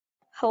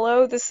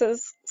Hello, this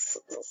is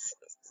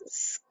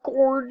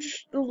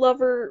SCOURGE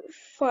Lover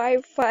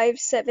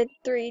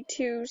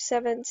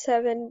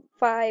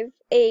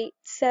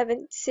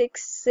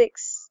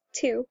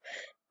 55732775876662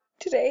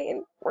 today,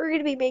 and we're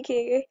gonna be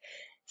making a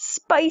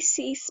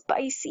spicy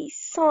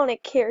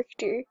Sonic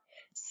character.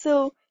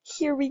 So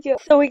here we go.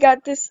 So we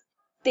got this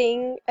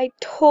thing. I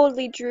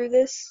totally drew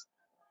this.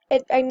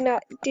 And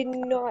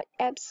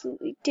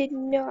absolutely did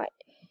not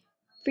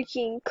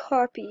freaking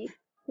copy.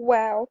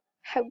 Wow.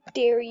 How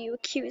dare you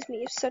accuse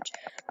me of such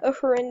a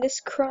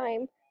horrendous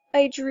crime?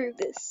 I drew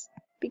this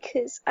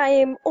because I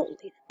am only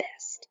the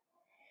best.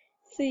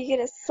 So you get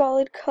a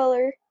solid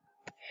color,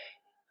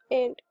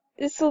 and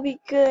this will be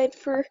good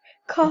for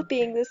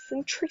copying this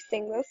and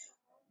tracing this.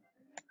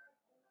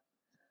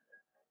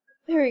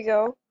 There we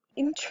go.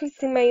 In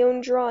tracing my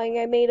own drawing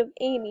I made of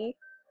Amy.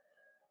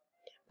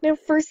 Now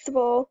first of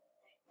all,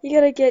 you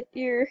gotta get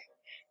your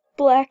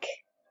black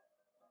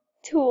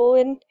tool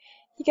and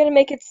you gotta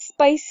make it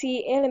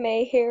spicy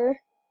anime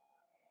hair.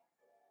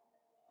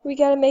 We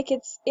gotta make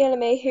it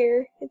anime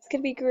hair. It's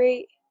gonna be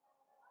great.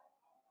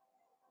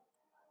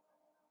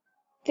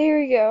 There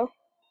we go.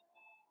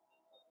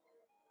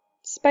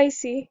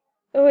 Spicy.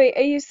 Oh wait,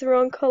 I used the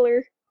wrong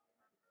color.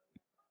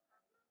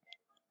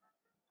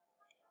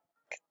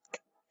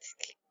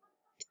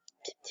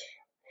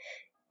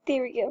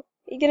 There we go.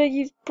 You gotta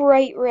use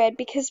bright red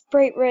because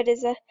bright red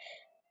is a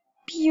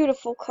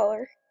beautiful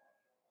color.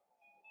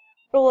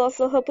 It will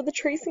also help with the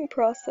tracing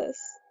process.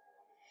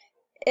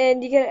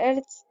 And you gotta add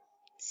its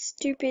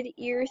stupid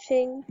ear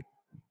thing.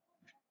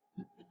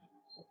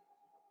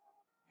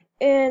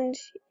 And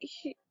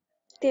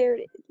there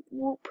it is.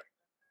 Whoop.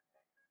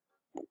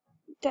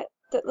 That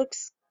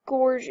looks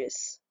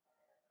gorgeous.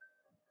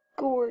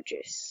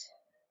 Gorgeous.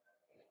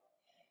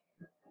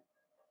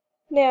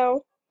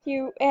 Now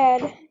you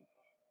add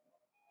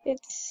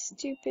its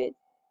stupid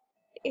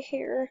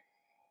hair.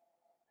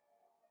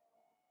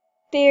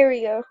 There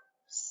we go.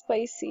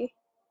 Spicy.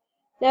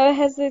 Now it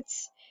has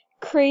its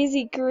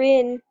crazy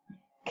grin,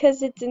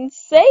 'cause it's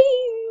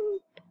insane!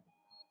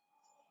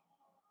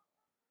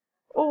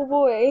 Oh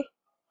boy.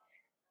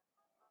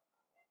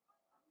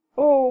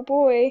 Oh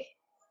boy.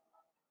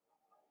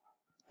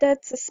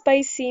 That's a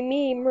spicy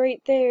meme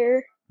right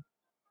there.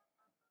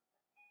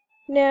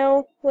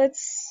 Now,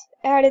 let's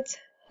add its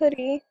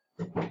hoodie.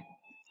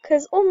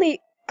 'Cause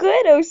only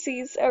good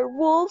OCs are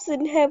wolves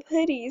and have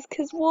hoodies,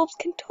 'cause wolves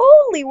can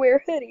totally wear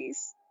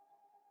hoodies.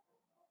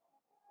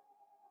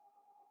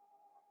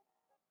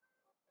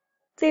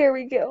 There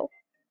we go.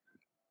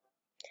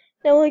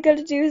 Now all I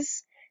gotta do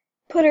is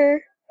put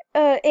her,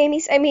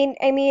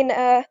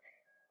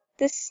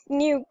 this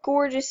new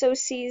gorgeous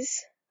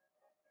OC's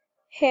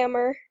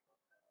hammer.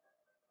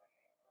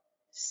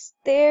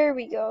 There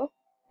we go.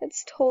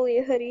 It's totally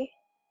a hoodie.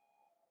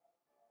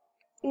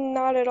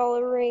 Not at all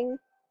a ring.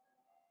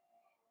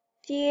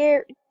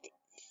 There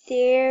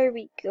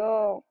we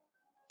go.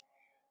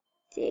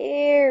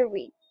 There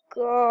we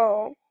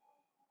go.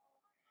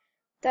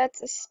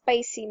 That's a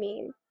spicy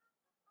meme.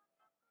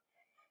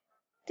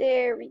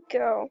 There we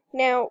go.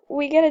 Now,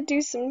 we gotta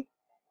do some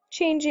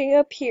changing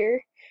up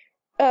here.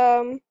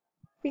 We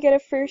gotta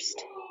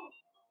first...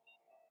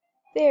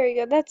 There we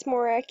go, that's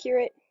more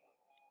accurate.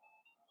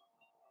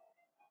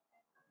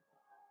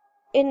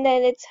 And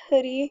then it's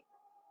hoodie,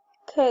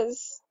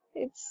 'cause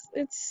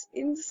it's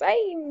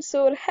insane,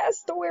 so it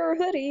has to wear a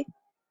hoodie.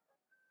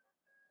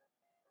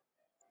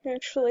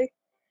 Actually,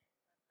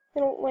 I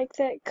don't like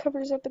that, it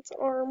covers up its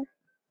arm.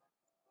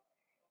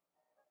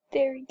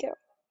 There we go.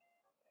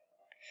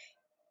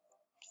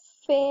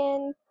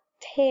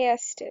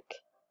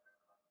 Fantastic.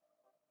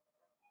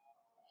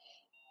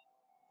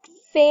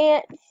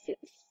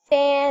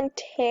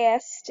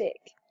 Fantastic.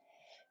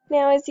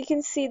 Now, as you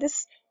can see,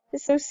 this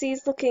OC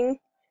is looking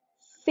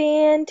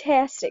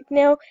fantastic.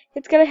 Now,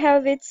 it's gotta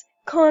have its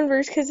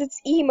Converse because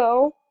it's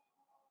emo,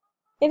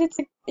 and it's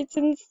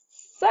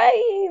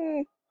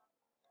insane.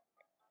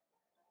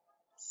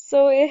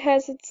 So it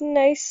has its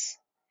nice,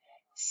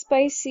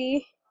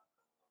 spicy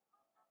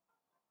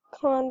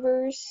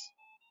Converse.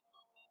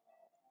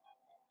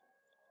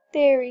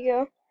 There we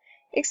go.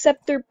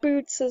 Except their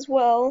boots as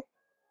well.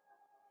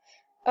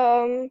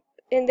 And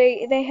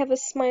they have a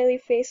smiley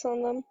face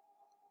on them.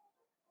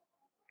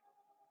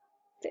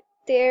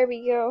 There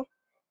we go.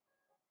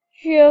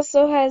 She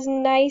also has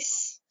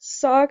nice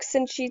socks,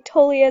 and she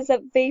totally has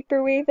that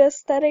vaporwave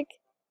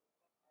aesthetic.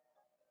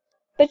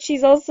 But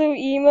she's also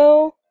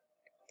emo.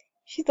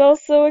 She's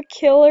also a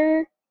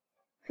killer.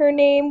 Her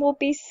name will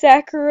be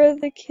Sakura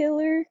the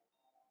Killer.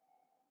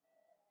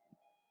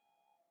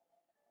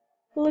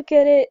 Look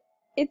at it.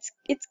 It's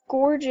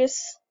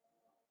gorgeous.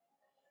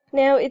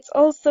 Now it's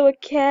also a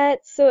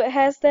cat, so it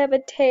has to have a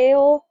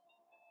tail.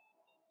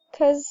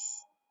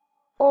 'Cause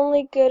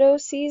only good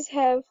OCs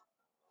have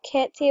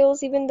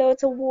cattails, even though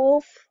it's a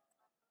wolf.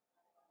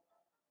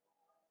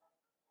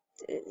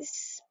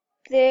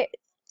 There.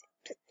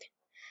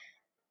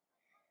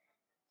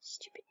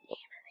 Stupid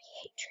hammer, I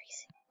hate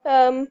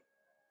tracing.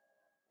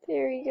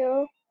 There you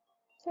go.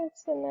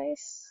 That's a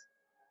nice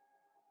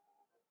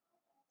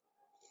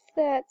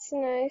That's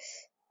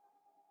nice.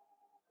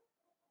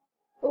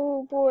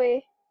 Oh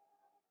boy.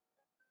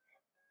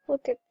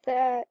 Look at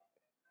that.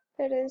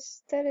 That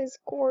is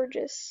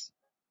gorgeous.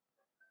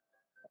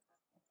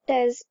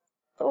 That is,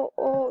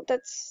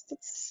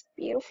 that's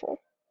beautiful.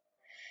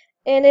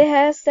 And it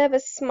has to have a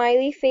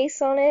smiley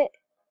face on it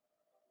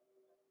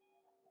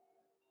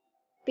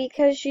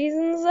because she's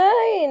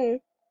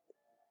insane.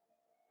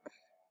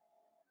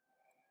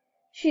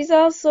 She's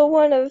also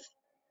one of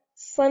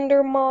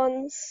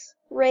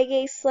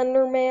Reggae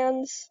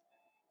Slenderman's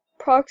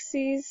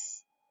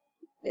proxies.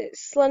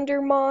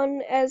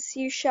 Slenderman, as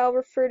you shall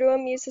refer to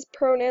him, uses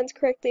pronouns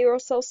correctly or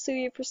else I'll sue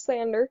you for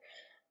slander.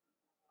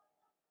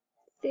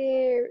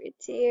 There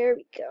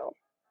we go.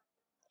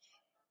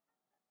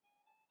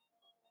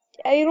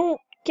 I don't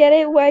get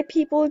it why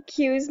people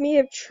accuse me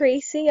of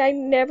tracing. I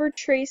never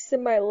traced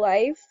in my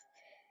life.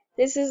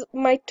 This is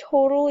my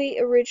totally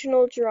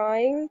original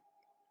drawing.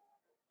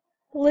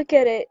 Look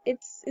at it.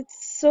 It's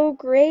so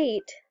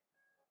great.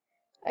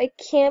 I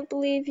can't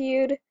believe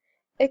you'd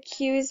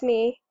accuse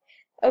me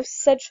of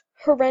such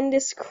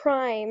horrendous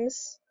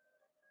crimes.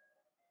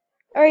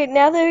 Alright,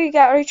 now that we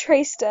got our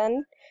trace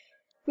done,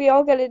 we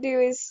all gotta do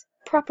is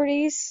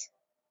properties,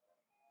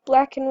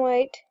 black and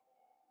white.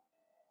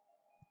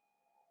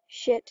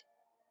 Shit.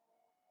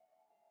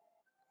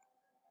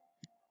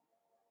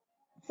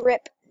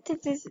 Rip.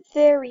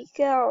 There we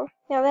go.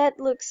 Now that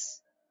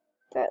looks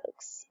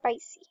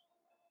spicy.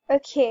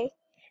 Okay.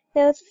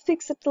 Now let's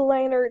fix up the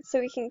line art so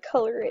we can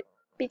color it,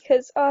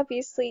 because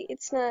obviously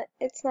it's not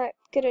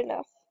good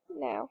enough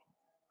now.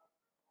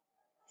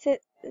 So,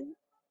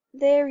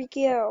 there we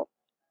go.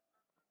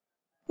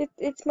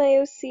 It's my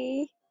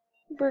OC.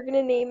 We're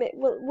gonna name it.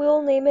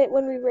 We'll name it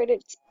when we write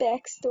its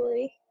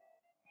backstory.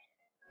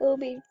 It'll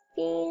be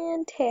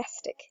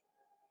fantastic.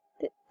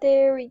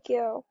 There we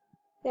go.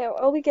 Now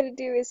all we gotta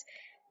do is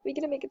we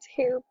gotta make its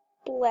hair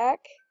black,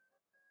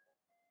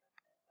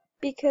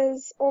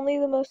 because only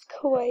the most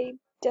kawaii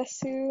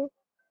desu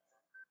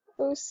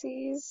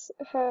OCs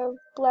have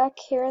black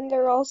hair, and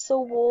they're also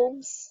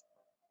wolves.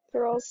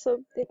 They're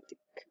also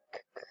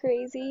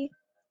crazy.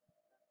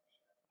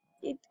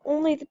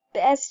 Only the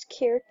best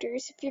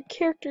characters. If your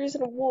character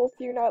isn't a wolf,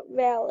 you're not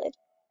valid.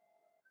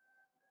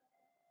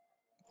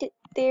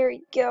 There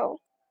you go.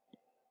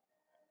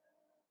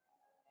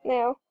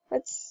 Now,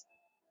 let's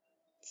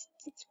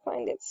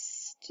find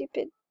its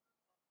stupid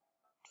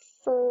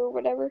fur or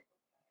whatever.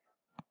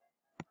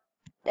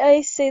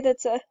 I say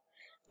that's a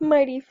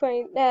mighty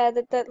fine.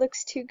 That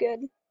looks too good.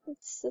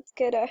 Let's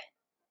get a.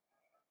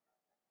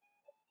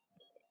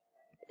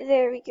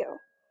 There we go.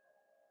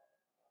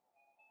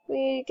 We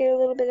need to get a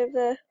little bit of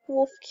the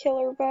wolf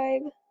killer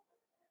vibe.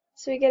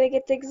 So we gotta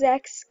get the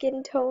exact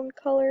skin tone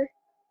color.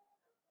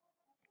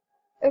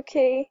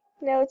 Okay,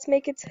 now let's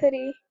make its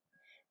hoodie.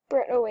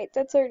 Oh wait,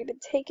 that's already been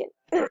taken.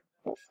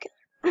 Wolf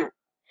killer.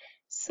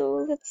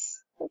 So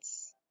let's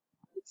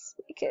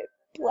make it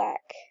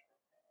black.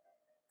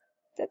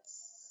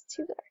 That's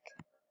too black.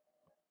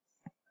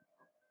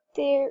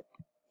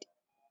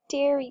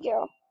 There we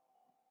go.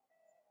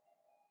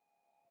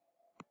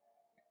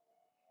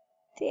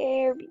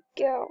 There we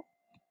go.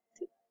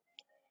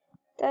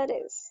 That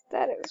is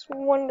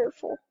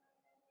wonderful.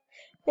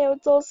 Now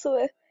it's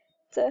also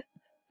it's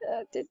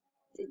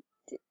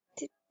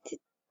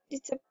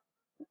a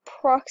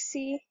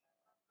proxy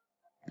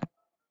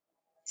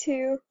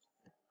to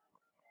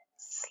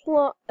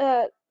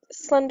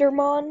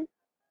Slenderman.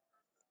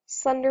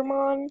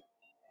 Slenderman.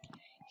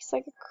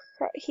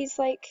 He's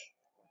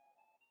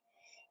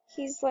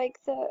like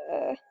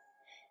the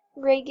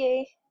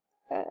reggae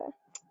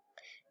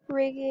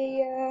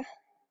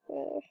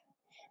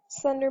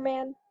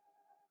Slenderman.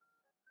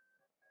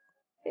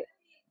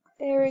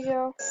 There we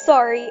go.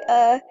 Sorry,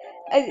 a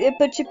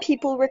bunch of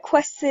people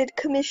requested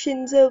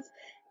commissions of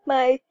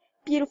my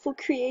beautiful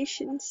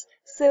creations,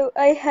 so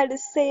I had to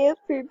stay up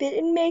for a bit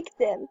and make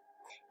them,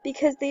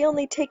 because they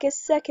only take a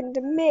second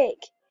to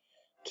make.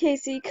 Okay,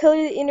 so you color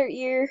the inner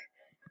ear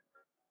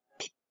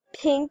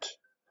pink.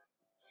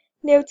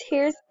 Now its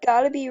hair's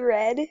gotta be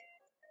red,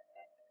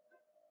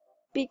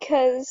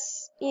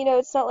 because, you know,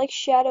 it's not like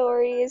Shadow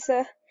already is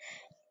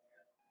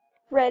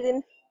red,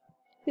 and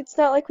it's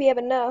not like we have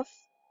enough.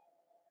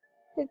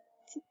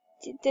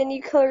 Then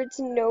you color its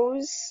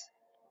nose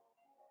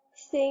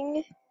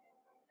thing,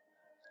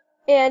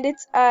 and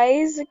its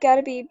eyes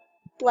gotta be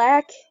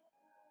black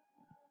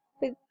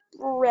with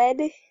red.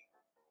 It's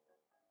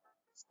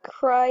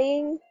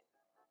crying.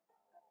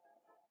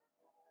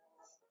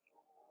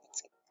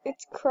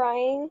 It's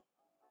crying.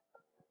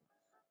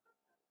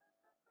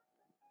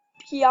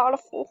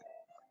 Beautiful.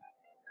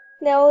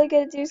 Now all I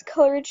gotta do is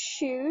color its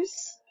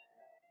shoes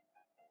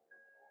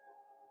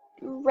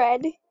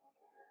red.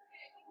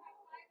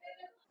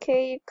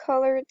 Okay, you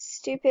color its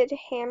stupid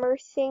hammer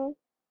thing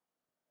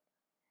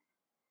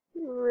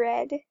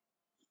red.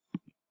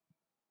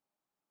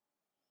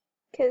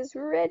 Because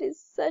red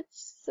is such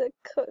a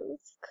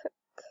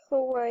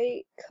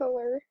kawaii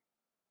color.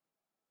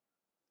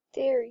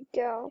 There we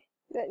go.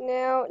 But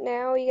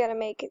now we gotta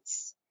make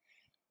its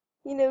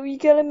You know, you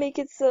gotta make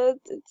its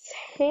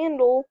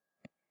handle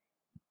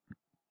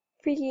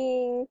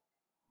freaking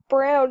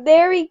brown.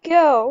 There we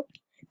go.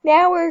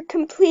 Now we're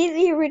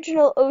completely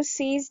original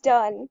OC's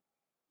done.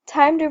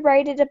 Time to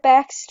write it a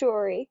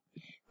backstory.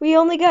 We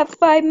only got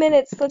 5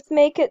 minutes. Let's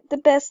make it the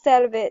best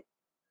out of it.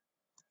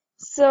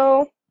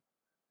 So,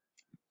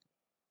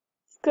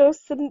 let's go.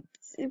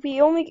 We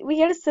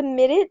gotta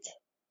submit it.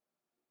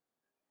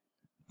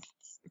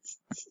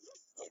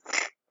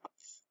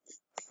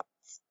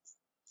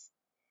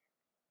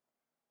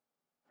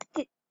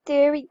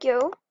 There we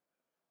go.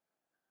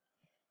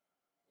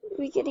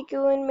 We gotta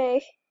go in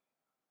May.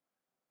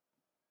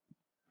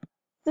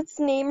 Let's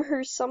name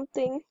her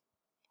something.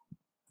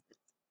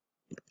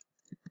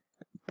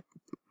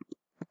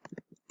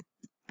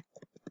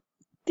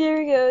 There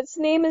we go. Its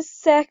name is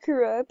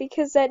Sakura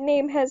because that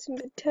name hasn't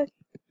been touched.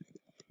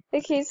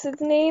 Okay, so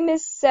the name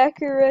is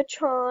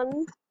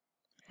Sakura-chan.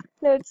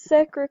 No, it's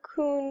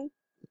Sakura-kun.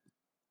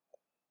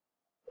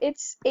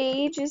 Its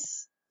age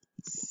is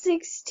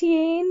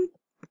 16.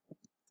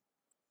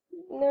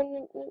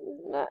 No,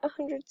 not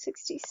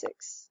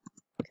 166.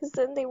 Because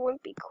then they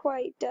wouldn't be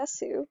quite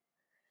Desu.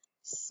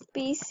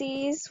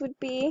 Species would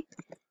be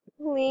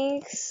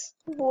lynx,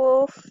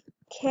 wolf,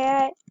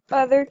 cat,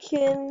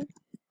 otherkin,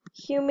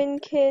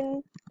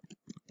 humankin,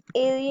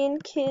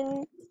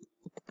 alienkin.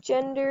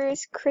 Gender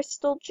is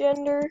crystal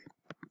gender.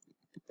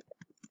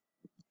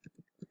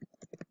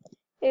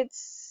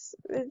 It's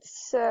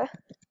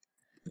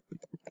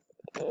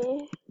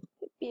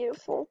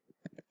beautiful.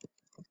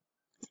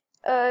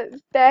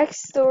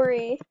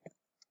 Backstory.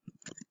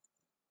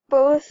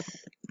 Both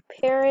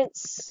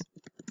parents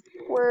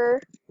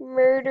were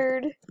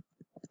murdered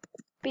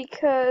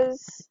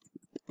because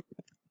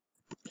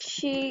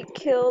she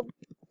killed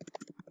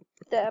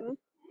them,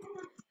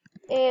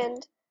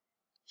 and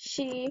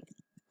she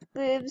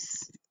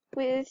lives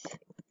with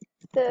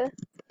the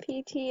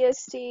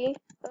PTSD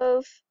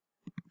of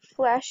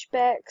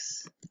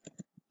flashbacks.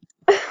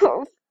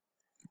 I'm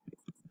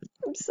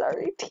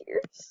sorry,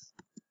 tears.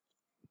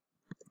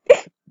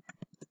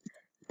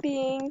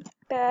 Being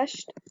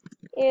bashed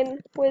in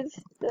with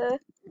the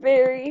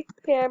very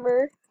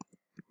hammer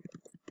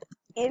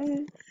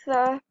in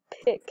the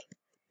pick.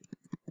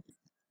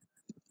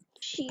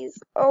 She's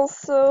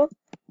also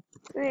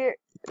very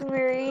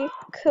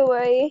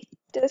kawaii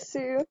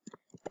desu,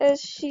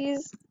 as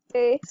she's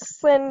a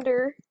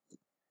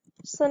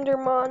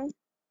Slendermon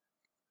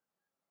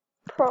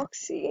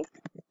proxy.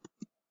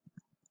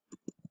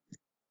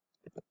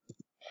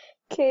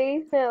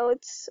 Okay, now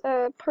it's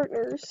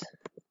partners.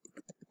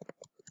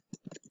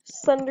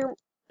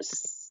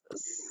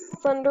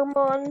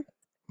 Slendermon,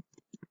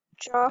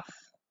 Joff,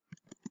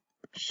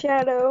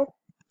 Shadow,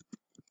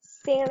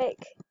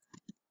 Sonic,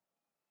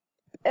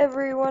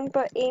 everyone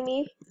but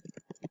Amy.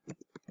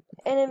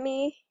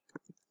 Enemy,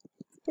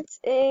 it's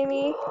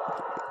Amy.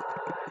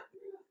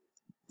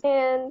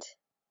 And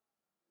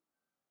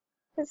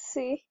let's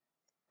see,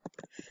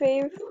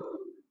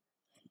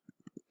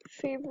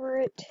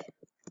 favorite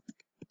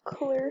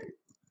color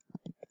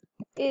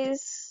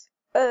is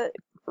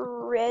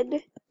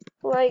red,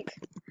 like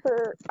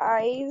her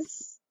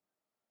eyes.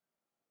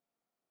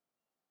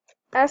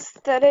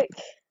 Aesthetic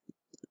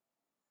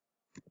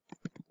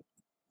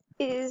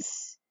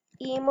is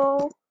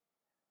emo.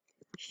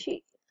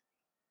 She's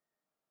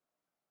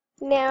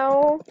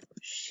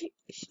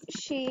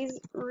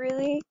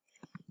really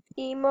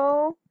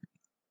emo.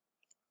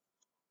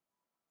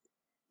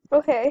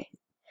 Okay,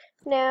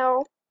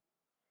 now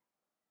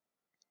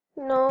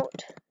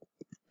note,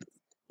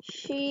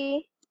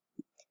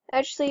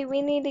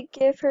 we need to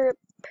give her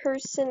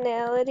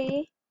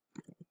personality.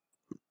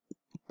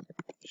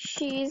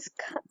 She's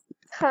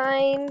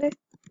kind,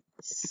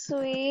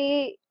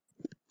 sweet,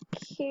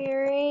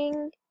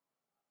 caring,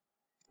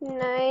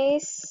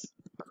 nice,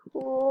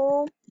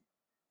 cool,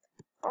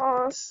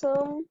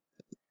 awesome.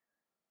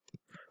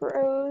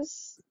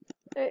 Pros.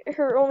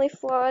 Her only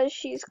flaw is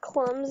she's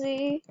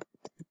clumsy.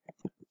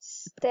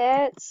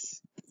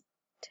 Stats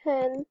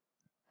 10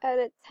 out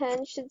of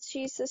 10.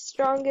 She's the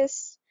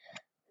strongest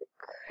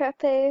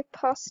crepe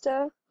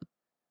pasta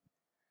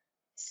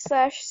 /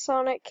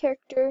 Sonic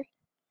character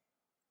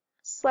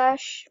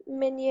 /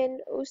 minion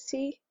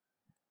OC.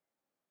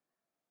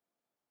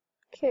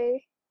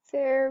 Okay,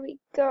 there we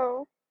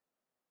go.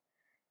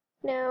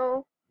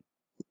 Now,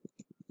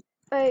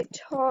 I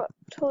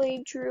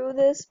totally drew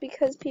this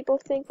because people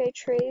think I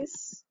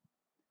trace.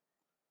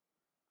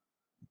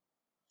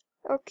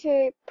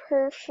 Okay,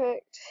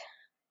 perfect.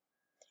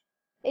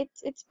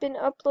 It's been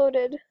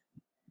uploaded.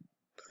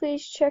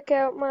 Please check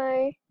out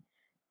my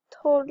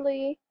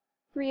totally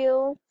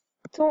real.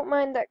 Don't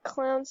mind that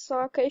clown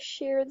sock. I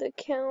share the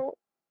account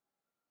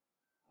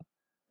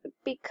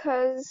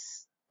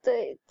because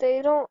they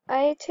don't.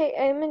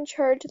 I'm in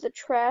charge of the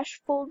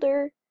trash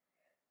folder.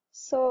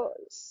 So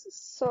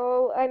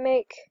I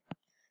make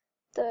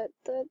the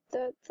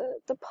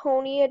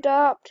pony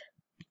adopt,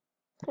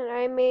 and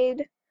I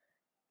made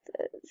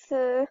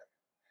the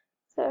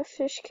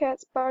fish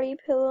cat's body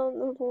pillow in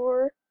the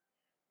lore,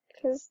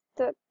 because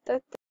that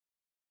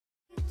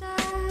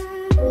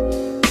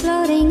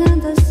Floating on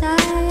the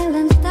side.